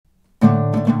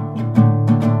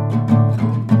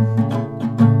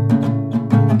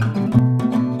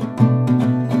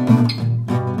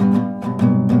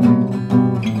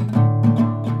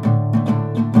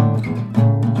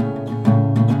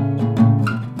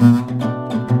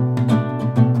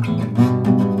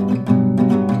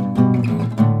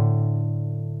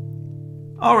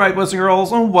Alright boys and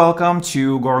girls, and welcome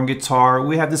to Gorgon Guitar.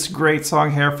 We have this great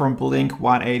song here from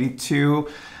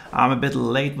BLINK-182. I'm a bit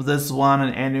late with this one,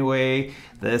 and anyway,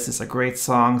 this is a great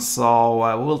song, so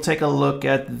we'll take a look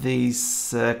at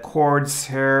these chords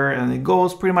here, and it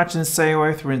goes pretty much in the same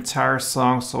way through the entire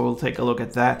song, so we'll take a look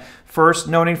at that. First,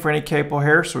 no need for any capo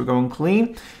here, so we're going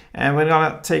clean. And we're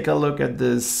gonna take a look at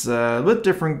this with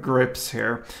different grips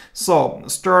here. So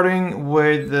starting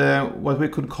with what we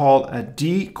could call a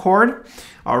D chord.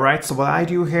 All right, so what I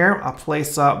do here, I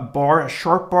place a bar, a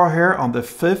sharp bar here on the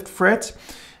 5th fret,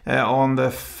 on the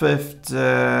fifth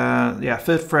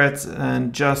fret,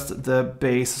 and just the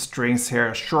bass strings here,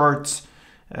 a short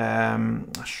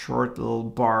little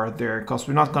bar there, because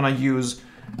we're not gonna use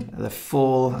the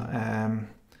full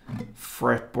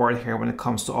fretboard here when it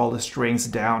comes to all the strings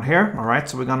down here. All right,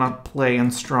 so we're gonna play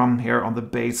and strum here on the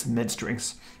bass mid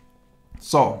strings.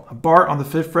 So a bar on the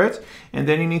 5th fret, and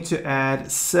then you need to add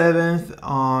 7th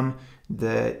on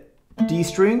the D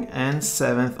string and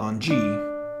 7th on G,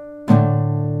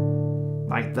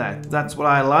 like that. That's what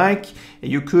I like.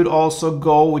 You could also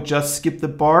go with just skip the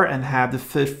bar and have the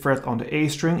 5th fret on the A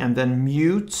string and then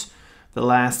mute the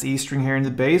last E string here in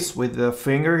the bass with the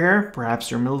finger here,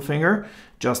 perhaps your middle finger,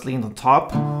 just lean on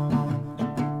top.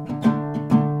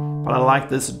 But I like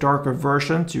this darker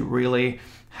version to really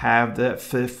have the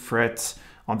 5th fret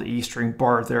on the E string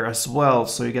bar there as well,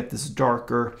 so you get this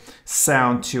darker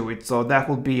sound to it. So that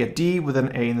will be a D with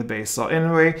an A in the bass. So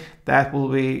anyway, that will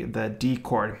be the D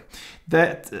chord.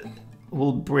 That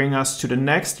will bring us to the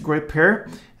next grip here,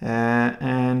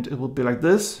 and it will be like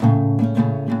this.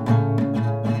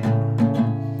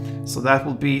 So that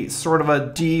will be sort of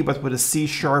a D, but with a C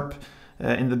sharp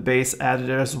in the bass added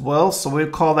as well. So we'll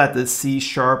call that the C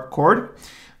sharp chord.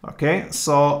 Okay,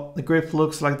 so the grip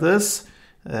looks like this.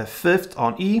 5th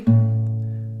on E,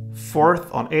 4th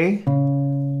on A,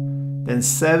 then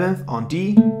 7th on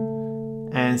D,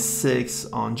 and 6th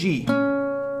on G.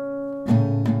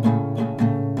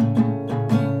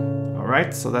 All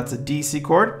right, so that's a D C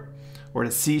chord, or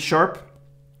the C sharp.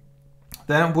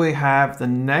 Then we have the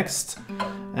next,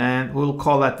 and we'll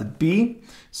call that the B.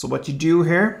 So what you do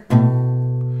here,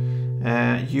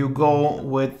 you go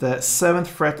with the 7th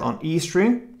fret on E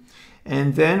string,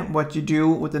 and then what you do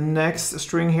with the next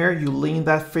string here, you lean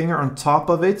that finger on top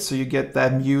of it so you get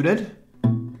that muted,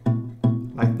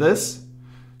 like this.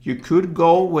 You could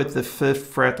go with the 5th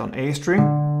fret on A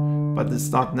string, but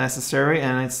it's not necessary,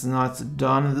 and it's not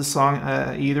done in the song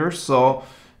either, so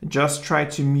just try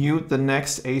to mute the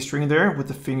next A string there with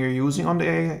the finger using on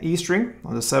the E string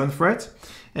on the 7th fret.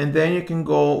 And then you can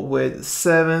go with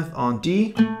 7th on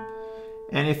D.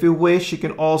 And if you wish, you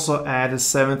can also add a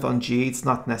 7th on G. It's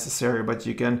not necessary, but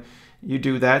you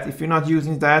do that. If you're not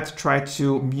using that, try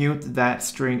to mute that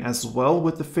string as well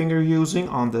with the finger using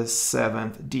on the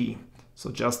 7th D. So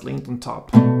just lean on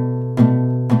top to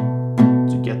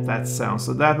get that sound.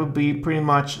 So that would be pretty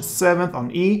much 7th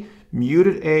on E,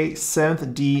 muted A,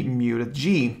 7th D, muted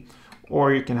G,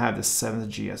 or you can have the 7th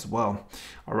G as well.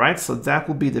 All right, so that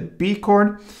will be the B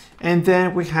chord. And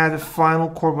then we have the final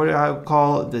chord, what I would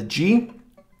call the G.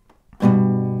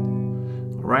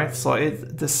 All right, so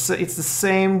it's the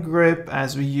same grip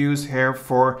as we use here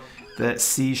for the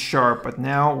C sharp, but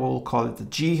now we'll call it the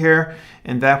G here,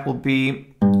 and that will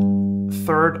be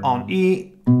 3rd on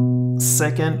E,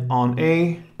 2nd on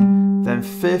A, then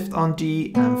 5th on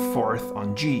D, and 4th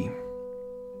on G.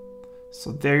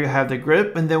 So there you have the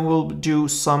grip, and then we'll do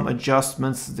some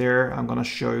adjustments there. I'm gonna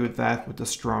show you that with the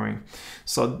strumming.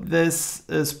 So this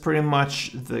is pretty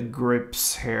much the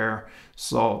grips here.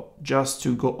 So just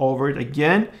to go over it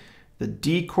again, the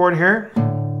D chord here,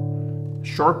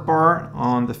 short bar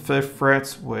on the 5th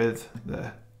fret with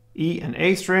the E and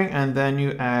A string, and then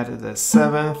you add the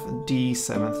 7th D,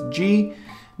 7th G.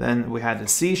 Then we had the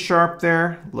C sharp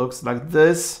there, looks like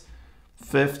this,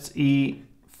 5th E,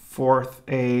 4th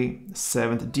A,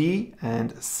 7th D,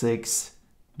 and 6th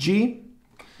G.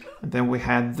 And then we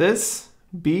had this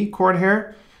B chord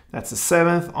here. That's the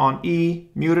 7th on E,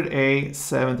 muted A,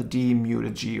 7th D,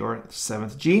 muted G, or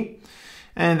 7th G.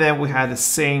 And then we had the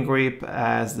same grip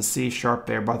as the C sharp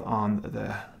there, but on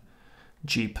the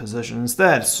G position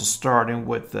instead. So starting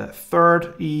with the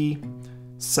 3rd E,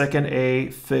 2nd A,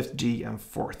 5th D, and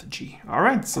 4th G. All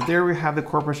right, so there we have the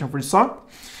chord progression for the song.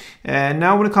 And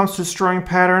now when it comes to strumming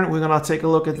pattern, we're gonna take a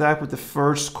look at that with the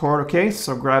first chord, okay?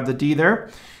 So grab the D there.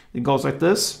 It goes like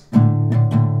this.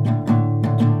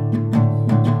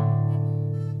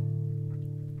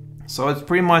 So it's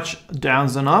pretty much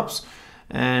downs and ups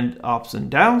and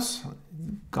downs.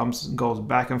 Goes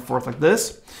back and forth like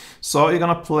this. So you're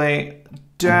gonna play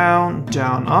down,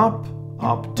 down,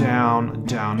 up, down,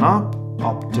 down, up,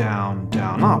 up, down,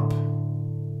 down, up.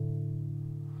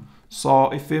 So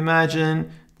if you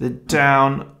imagine the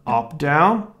down, up,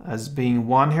 down as being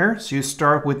one here, so you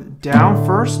start with down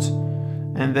first,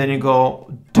 and then you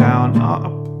go down,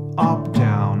 up,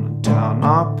 down, down,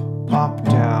 up,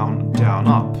 down, down,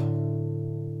 up.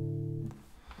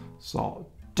 So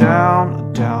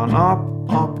down, down,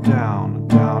 up, down,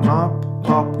 down,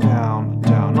 up, down,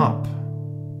 down, up.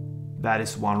 That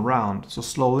is one round. So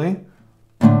slowly.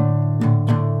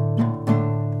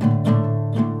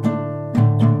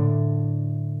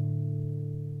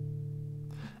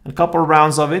 A couple of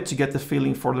rounds of it to get the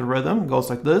feeling for the rhythm. It goes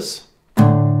like this.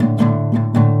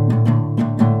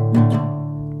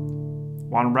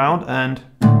 One round and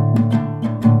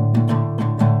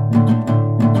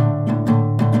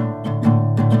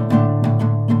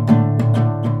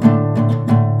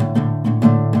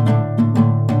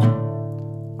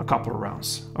a couple of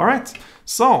rounds. All right,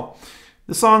 so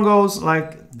the song goes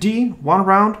like D, one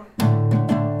round.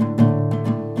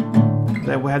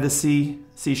 Then we have the C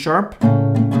sharp.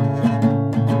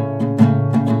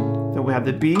 Then we have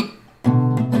the B.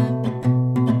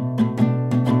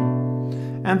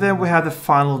 And then we have the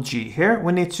final G. Here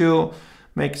we need to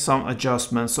make some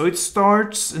adjustments. So it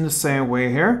starts in the same way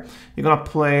here. You're gonna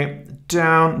play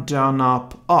down, down,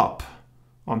 up, up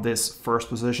on this first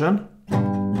position.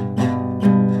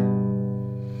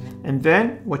 And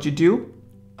then what you do,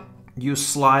 you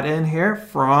slide in here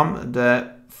from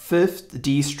the 5th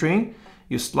D string.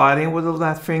 You slide in with the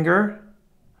left finger.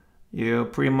 You're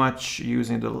pretty much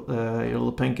using the your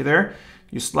little pinky there.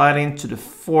 You slide into the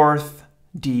 4th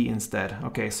D instead.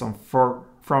 Okay, so from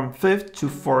 5th to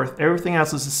 4th, everything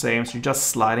else is the same. So you just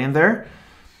slide in there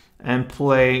and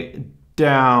play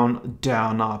down,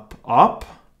 down, up, up.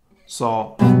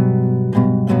 So,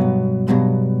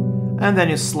 and then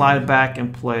you slide back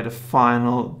and play the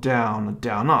final down,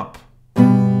 down, up.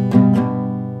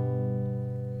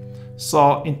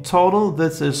 So in total,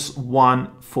 this is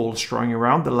one full strumming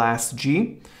round, the last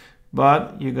G,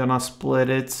 but you're gonna split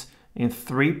it in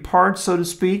 3 parts, so to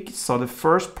speak. So the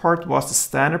first part was the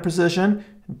standard position,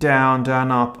 down,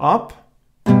 down, up, up.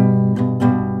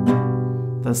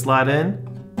 Then slide in,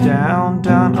 down,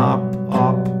 down, up,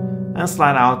 up, and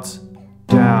slide out,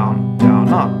 down, down,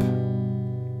 up.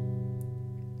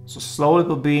 So slowly it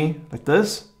will be like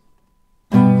this.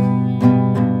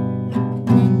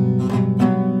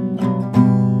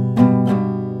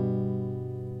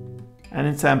 And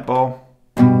in tempo.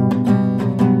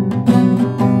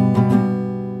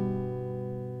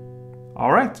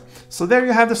 All right, so there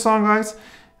you have the song, guys.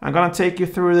 I'm gonna take you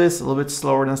through this a little bit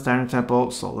slower than standard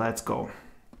tempo, so let's go.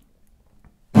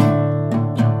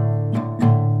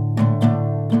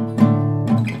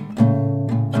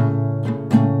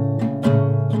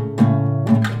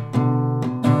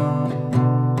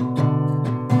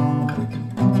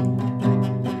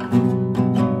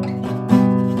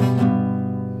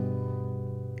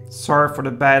 Sorry for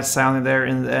the bad sounding there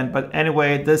in the end, but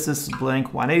anyway, this is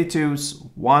BLINK-182's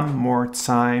One More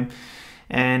Time.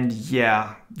 And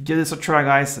yeah, give this a try,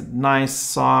 guys. Nice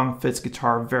song, fits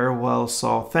guitar very well.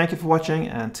 So thank you for watching,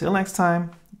 and until next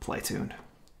time, play tuned.